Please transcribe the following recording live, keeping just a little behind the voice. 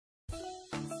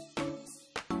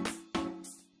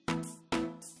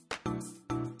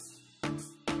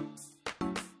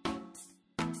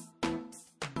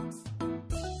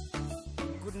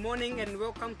morning and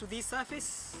welcome to this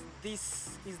service.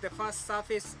 This is the first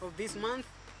service of this month,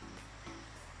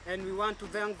 and we want to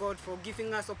thank God for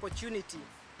giving us opportunity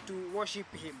to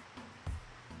worship Him.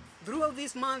 Throughout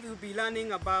this month, we'll be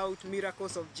learning about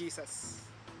miracles of Jesus.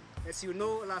 As you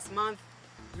know, last month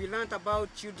we learned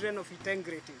about children of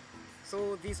integrity.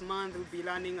 So this month we'll be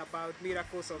learning about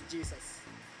miracles of Jesus.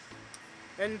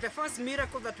 And the first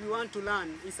miracle that we want to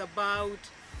learn is about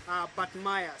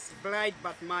Bartimaeus, blind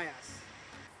Bartimaeus.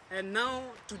 And now,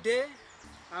 today,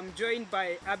 I'm joined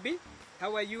by Abby.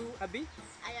 How are you, Abby?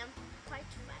 I am quite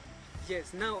fine.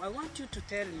 Yes, now I want you to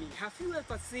tell me, have you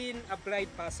ever seen a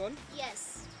blind person?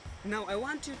 Yes. Now I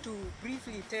want you to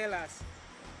briefly tell us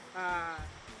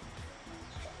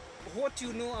what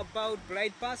you know about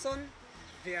blind person,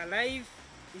 their life.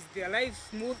 Is their life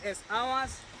smooth as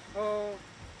ours, or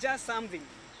just something?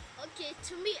 Okay,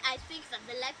 to me, I think that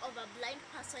the life of a blind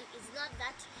person is not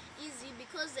that easy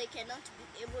because they cannot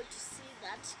be able to see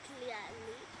that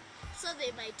clearly. So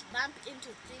they might bump into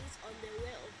things on the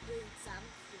way of doing something.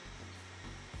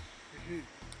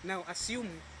 Now assume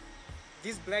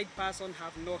this blind person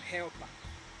have no helper.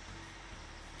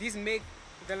 This make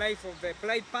the life of the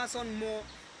blind person more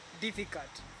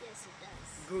difficult. Yes, it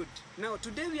does. Good. Now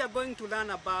today we are going to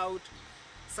learn about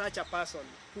such a person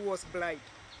who was blind.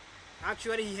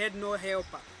 Actually, he had no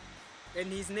helper,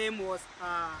 and his name was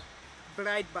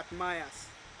blind Bartimaeus.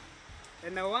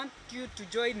 And I want you to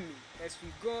join me as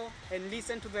we go and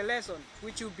listen to the lesson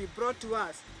which will be brought to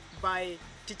us by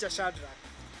Tr.Shadrack.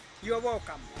 You are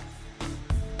welcome.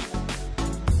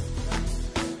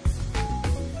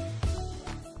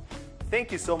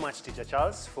 Thank you so much, Teacher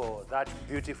Charles, for that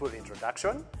beautiful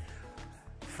introduction.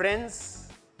 Friends,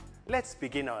 let's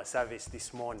begin our service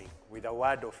this morning with a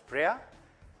word of prayer.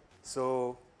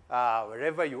 So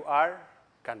wherever you are,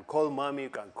 you can call mommy, you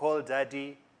can call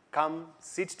daddy, come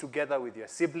sit together with your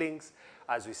siblings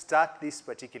as we start this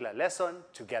particular lesson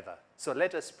together. So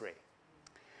let us pray.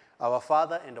 Our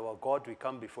Father and our God, we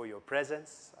come before your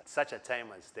presence at such a time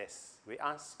as this. We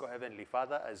ask, O Heavenly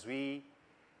Father, as we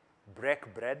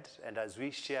break bread and as we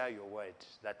share your word,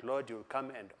 that Lord, you'll come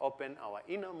and open our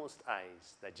innermost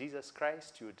eyes, that Jesus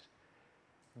Christ, you'd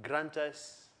grant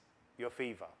us your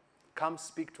favor. Come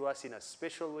speak to us in a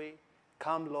special way.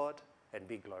 Come, Lord, and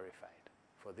be glorified.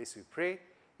 For this we pray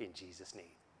in Jesus'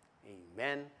 name.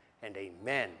 Amen and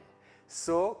amen.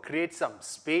 So create some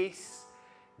space.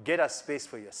 Get a space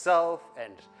for yourself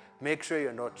and make sure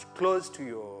you're not close to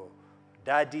your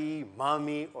daddy,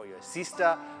 mommy, or your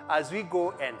sister as we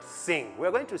go and sing.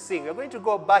 We're going to sing. We're going to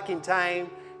go back in time,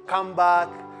 come back,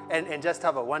 and just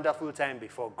have a wonderful time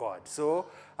before God. So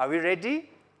are we ready?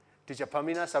 Teacher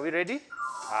Paminas, are we ready?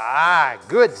 Ah,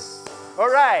 good. All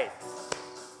right.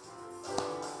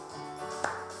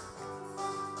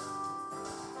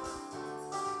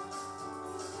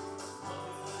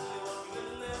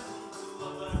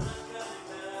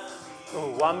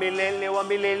 Wamilele,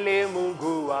 wamilele,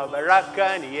 Mungu wa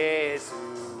baraka ni Yesu.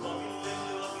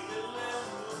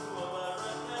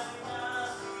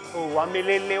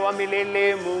 Wamilele,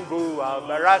 wamilele, Mungu wa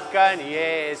baraka ni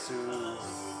Yesu.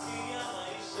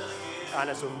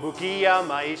 Anasumbukia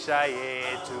maisha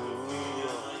yetu.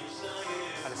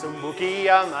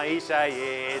 Anasumbukia maisha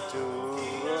yetu.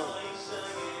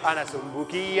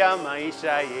 Anasumbukia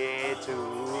maisha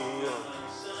yetu.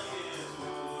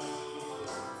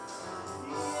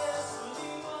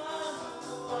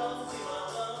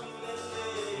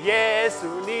 Yesu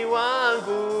ni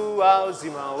wangu wa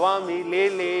uzima wa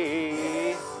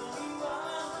milele.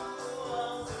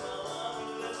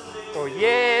 Oh,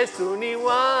 Yesu ni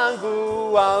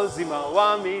wangu wa uzima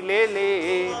wa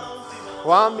milele.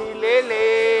 Wa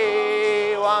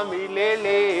milele, wa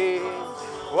milele,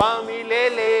 wa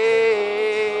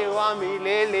milele, wa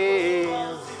milele,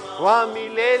 wa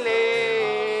milele,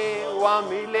 wa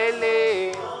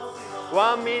milele,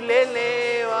 wa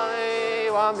milele,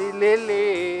 wa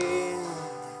milele.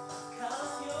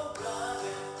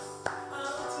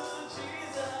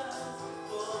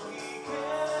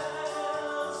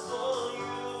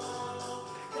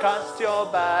 Cast your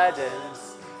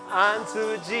burdens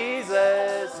unto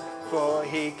Jesus, for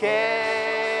he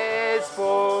cares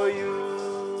for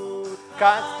you.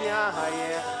 Cast your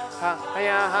higher,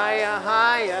 higher, higher,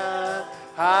 higher,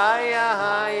 higher,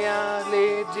 higher,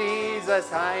 lift Jesus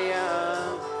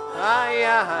higher,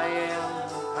 higher, higher,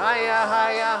 higher,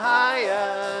 higher,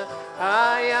 higher,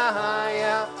 higher,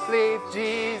 higher, lift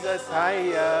Jesus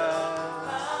higher,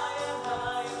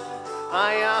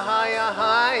 higher, higher,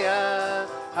 higher.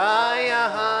 Higher,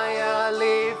 higher,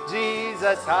 lift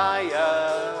Jesus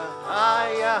higher,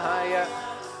 higher, higher,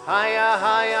 higher,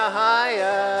 higher,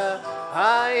 higher,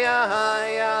 Higher,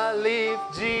 higher,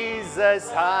 lift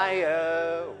Jesus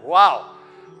higher. Wow.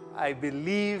 I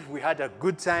believe we had a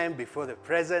good time before the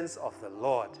presence of the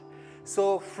Lord.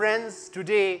 So friends,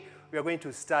 today we are going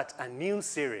to start a new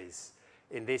series.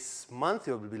 In this month,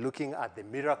 we will be looking at the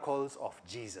miracles of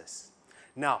Jesus.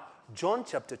 Now, John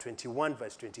chapter 21,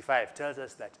 verse 25 tells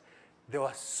us that there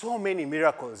were so many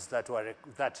miracles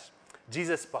that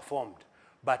Jesus performed,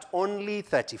 but only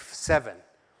 37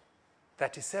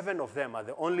 of them are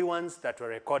the only ones that were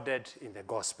recorded in the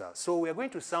gospel. So we are going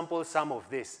to sample some of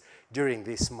this during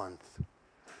this month.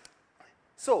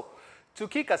 So, to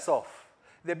kick us off,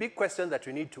 the big question that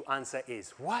we need to answer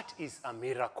is, what is a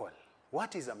miracle?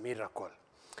 What is a miracle?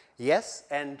 Yes,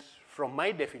 and from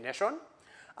my definition,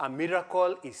 a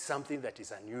miracle is something that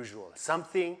is unusual,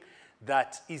 something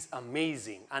that is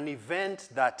amazing, an event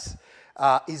that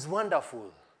is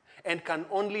wonderful and can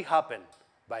only happen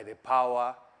by the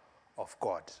power of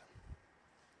God.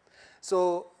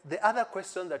 So the other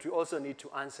question that we also need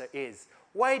to answer is,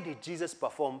 why did Jesus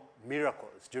perform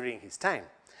miracles during his time?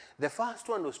 The first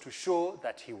one was to show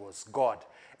that he was God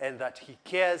and that he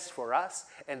cares for us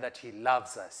and that he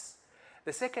loves us.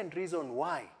 The second reason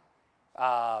why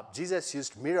Jesus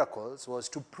used miracles was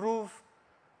to prove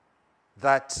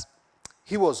that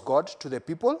he was God to the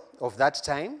people of that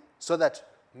time so that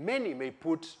many may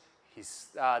put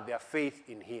their faith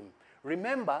in him.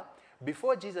 Remember,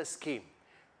 before Jesus came,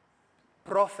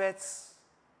 prophets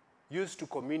used to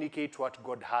communicate what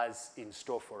God has in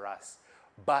store for us.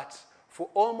 But for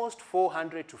almost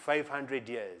 400 to 500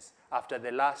 years after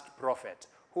the last prophet,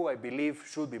 who I believe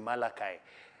should be Malachi,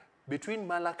 between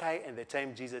Malachi and the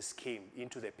time Jesus came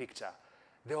into the picture,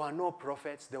 there were no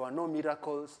prophets, there were no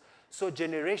miracles. So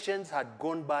generations had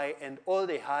gone by and all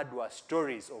they had were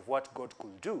stories of what God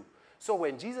could do. So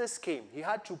when Jesus came, he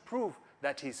had to prove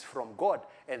that he's from God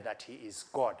and that he is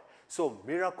God. So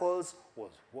miracles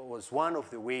was one of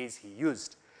the ways he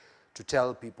used to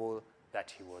tell people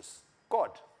that he was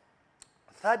God.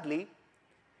 Thirdly,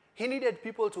 he needed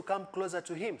people to come closer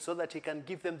to him so that he can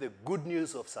give them the good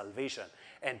news of salvation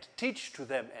and teach to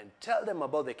them and tell them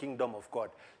about the kingdom of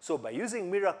God. So by using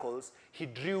miracles, he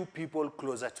drew people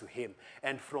closer to him.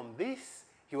 And from this,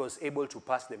 he was able to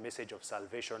pass the message of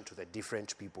salvation to the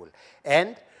different people.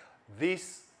 And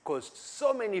this caused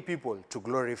so many people to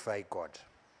glorify God.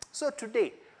 So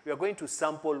today, we are going to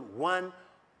sample one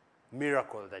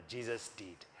miracle that Jesus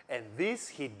did. And this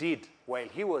he did while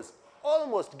he was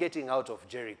almost getting out of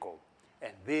Jericho.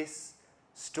 And this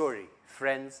story,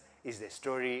 friends, is the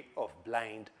story of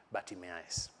blind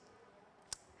Bartimaeus.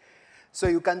 So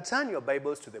you can turn your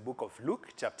Bibles to the book of Luke,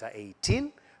 chapter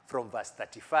 18, from verse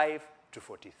 35 to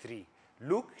 43.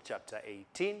 Luke, chapter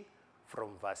 18, from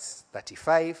verse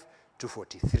 35 to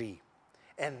 43.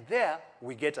 And there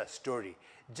we get a story.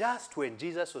 Just when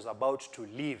Jesus was about to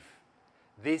leave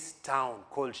this town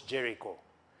called Jericho,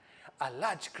 a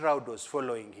large crowd was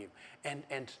following him.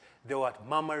 And they were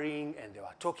murmuring and they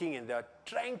were talking and they were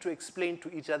trying to explain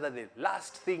to each other the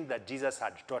last thing that Jesus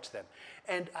had taught them.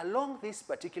 And along this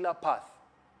particular path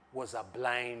was a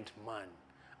blind man,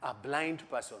 a blind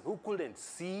person who couldn't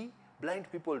see.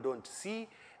 Blind people don't see,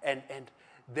 and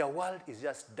their world is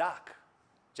just dark,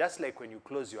 just like when you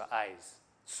close your eyes.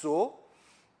 So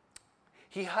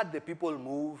he heard the people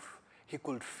move. He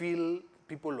could feel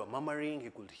people were murmuring.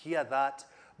 He could hear that.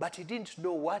 But he didn't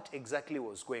know what exactly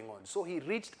was going on. So he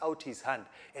reached out his hand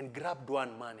and grabbed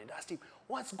one man and asked him,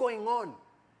 "What's going on?"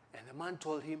 And the man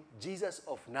told him, "Jesus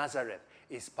of Nazareth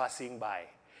is passing by."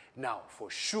 Now, for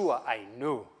sure, I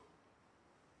know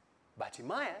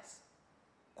Bartimaeus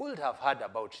could have heard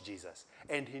about Jesus,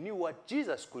 and he knew what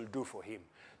Jesus could do for him.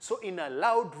 So in a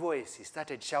loud voice, he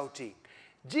started shouting,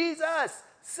 "Jesus,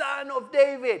 Son of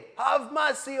David, have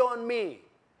mercy on me."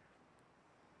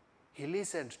 He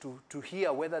listened to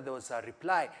hear whether there was a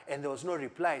reply, and there was no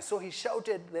reply. So he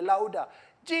shouted the louder,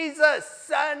 "Jesus,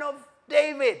 Son of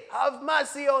David, have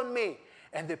mercy on me."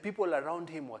 And the people around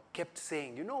him kept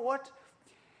saying, "You know what?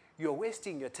 You're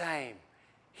wasting your time.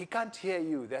 He can't hear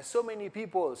you. There are so many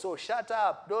people, so shut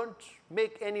up. Don't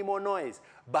make any more noise."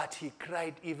 But he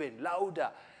cried even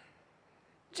louder,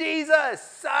 "Jesus,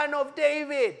 Son of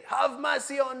David, have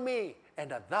mercy on me."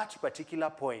 And at that particular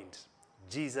point,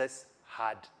 Jesus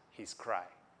heard his cry.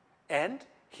 And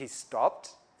he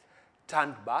stopped,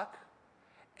 turned back,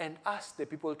 and asked the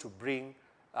people to bring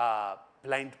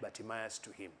blind Bartimaeus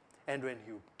to him. And when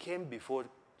he came before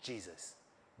Jesus,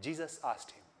 Jesus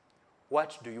asked him,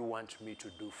 "What do you want me to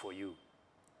do for you?"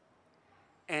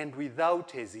 And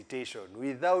without hesitation,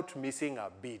 without missing a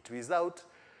beat, without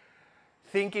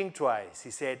thinking twice,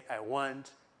 he said, "I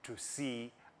want to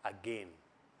see again."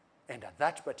 And at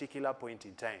that particular point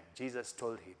in time, Jesus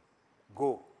told him,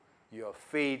 go, your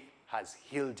faith has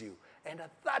healed you. And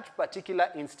at that particular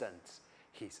instant,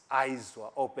 his eyes were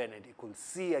open and he could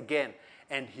see again,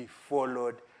 and he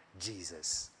followed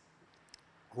Jesus.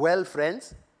 Well,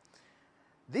 friends,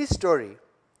 this story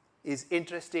is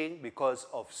interesting because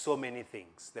of so many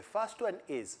things. The first one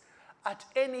is, at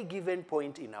any given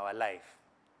point in our life,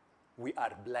 we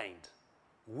are blind.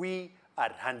 We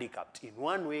are handicapped in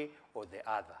one way or the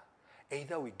other.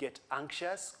 Either we get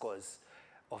anxious because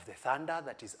of the thunder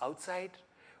that is outside.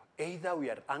 Either we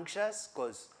are anxious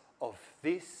because of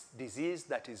this disease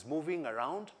that is moving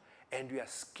around and we are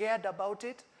scared about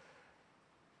it.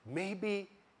 Maybe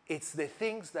it's the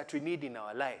things that we need in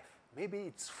our life. Maybe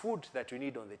it's food that we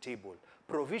need on the table,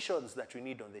 provisions that we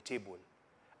need on the table.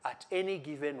 At any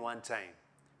given one time,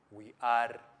 we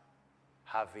are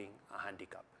having a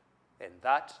handicap, and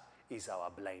that is our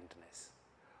blindness.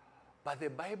 But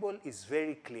the Bible is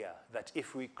very clear that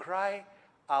if we cry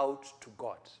out to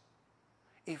God,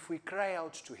 if we cry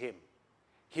out to him,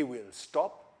 he will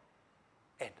stop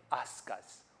and ask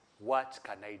us, what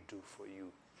can I do for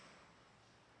you?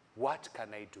 What can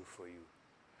I do for you?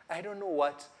 I don't know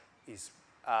what is,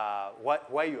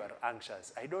 why you are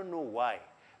anxious. I don't know why.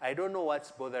 I don't know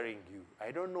what's bothering you.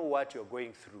 I don't know what you're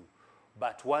going through.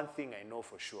 But one thing I know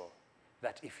for sure,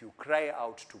 that if you cry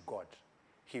out to God,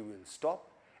 he will stop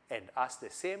and ask the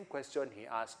same question he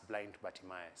asked blind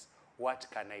Bartimaeus. What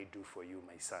can I do for you,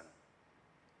 my son?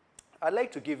 I'd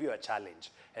like to give you a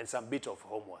challenge and some bit of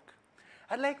homework.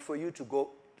 I'd like for you to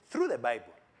go through the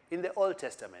Bible in the Old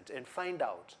Testament and find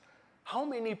out how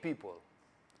many people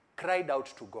cried out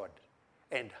to God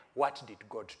and what did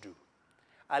God do.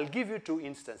 I'll give you two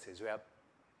instances where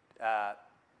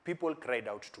people cried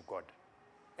out to God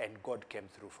and God came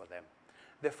through for them.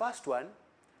 The first one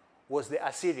was the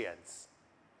Assyrians.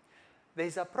 There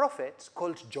is a prophet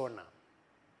called Jonah.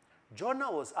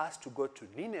 Jonah was asked to go to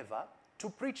Nineveh to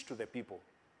preach to the people.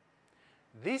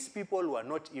 These people were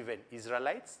not even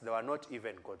Israelites. They were not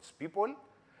even God's people.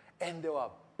 And they were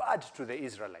bad to the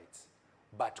Israelites.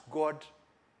 But God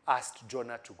asked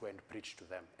Jonah to go and preach to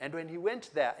them. And when he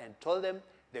went there and told them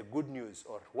the good news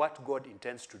or what God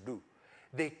intends to do,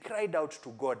 they cried out to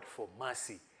God for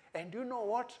mercy. And you know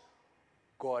what?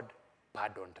 God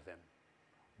pardoned them.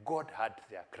 God heard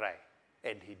their cry,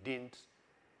 and he didn't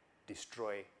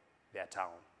destroy their town.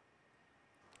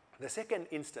 The second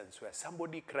instance where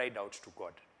somebody cried out to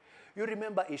God. You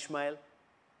remember Ishmael,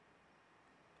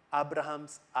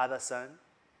 Abraham's other son?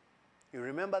 You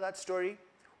remember that story?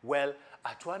 Well,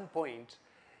 at one point,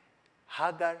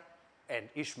 Hagar and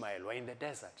Ishmael were in the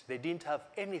desert. They didn't have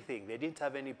anything. They didn't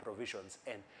have any provisions.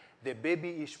 And the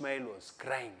baby Ishmael was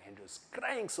crying, and was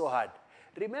crying so hard.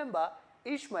 Remember,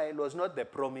 Ishmael was not the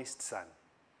promised son.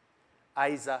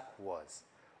 Isaac was.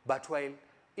 But while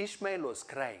Ishmael was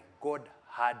crying, God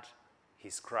heard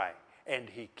his cry, and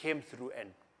he came through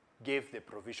and gave the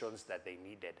provisions that they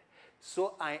needed.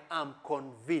 So I am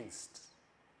convinced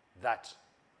that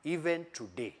even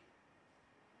today,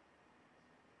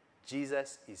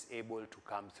 Jesus is able to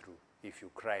come through if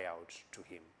you cry out to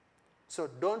him. So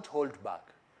don't hold back.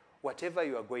 Whatever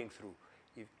you are going through,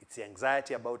 if it's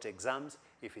anxiety about exams,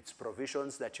 if it's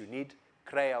provisions that you need,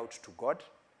 cry out to God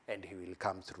and he will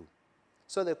come through.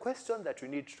 So the question that we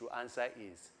need to answer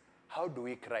is, how do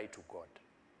we cry to God?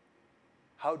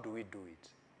 How do we do it?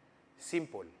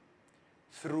 Simple.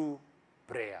 Through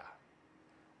prayer.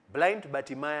 Blind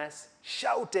Bartimaeus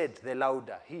shouted the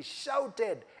louder. He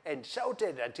shouted and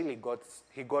shouted until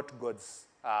he got God's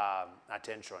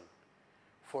attention.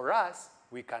 For us,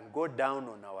 we can go down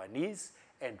on our knees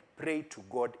and pray to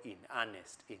God in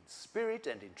earnest, in spirit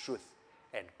and in truth,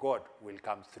 and God will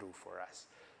come through for us.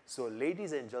 So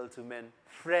ladies and gentlemen,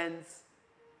 friends,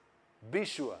 be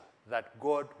sure that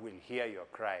God will hear your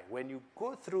cry. When you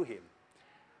go through him,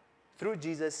 through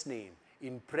Jesus' name,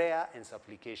 in prayer and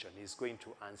supplication, he's going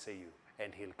to answer you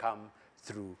and he'll come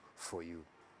through for you.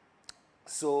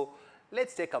 So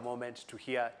let's take a moment to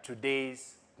hear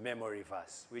today's memory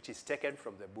verse, which is taken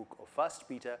from the book of 1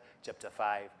 Peter chapter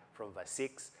 5 from verse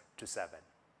 6 to 7.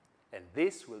 And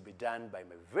this will be done by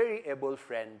my very able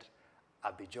friend,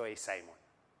 Abijoy Simon.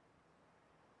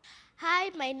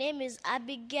 Hi, my name is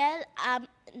Abigail. I'm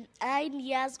 9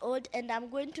 years old and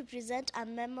I'm going to present a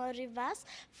memory verse.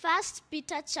 1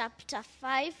 Peter chapter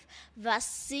 5 verse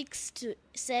 6 to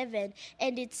 7.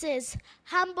 And it says,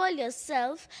 humble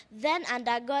yourself, then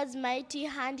under God's mighty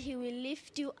hand he will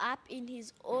lift you up in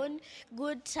his own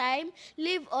good time.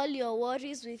 Leave all your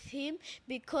worries with him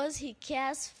because he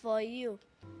cares for you.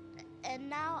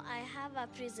 And now I have a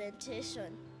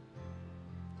presentation.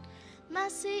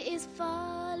 Mercy is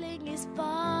falling, is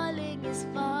falling, is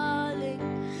falling.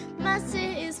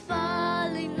 Mercy is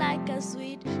falling like a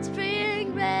sweet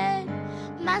spring rain.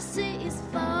 Mercy is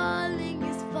falling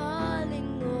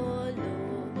all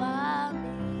over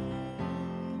me.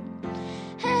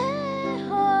 Hey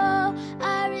ho,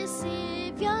 I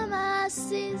receive your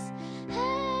mercies.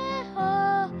 Hey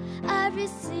ho, I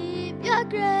receive your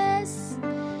grace.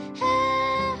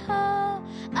 Hey ho,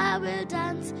 I will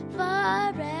dance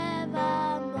forevermore.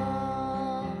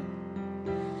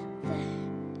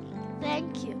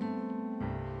 Thank you.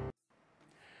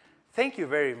 Thank you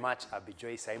very much,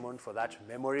 Abijoy Simon, for that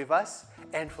memory verse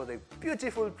and for the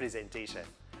beautiful presentation.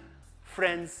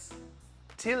 Friends,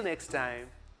 till next time,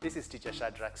 this is Teacher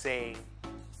Shadrack saying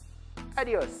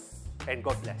adios and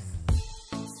God bless.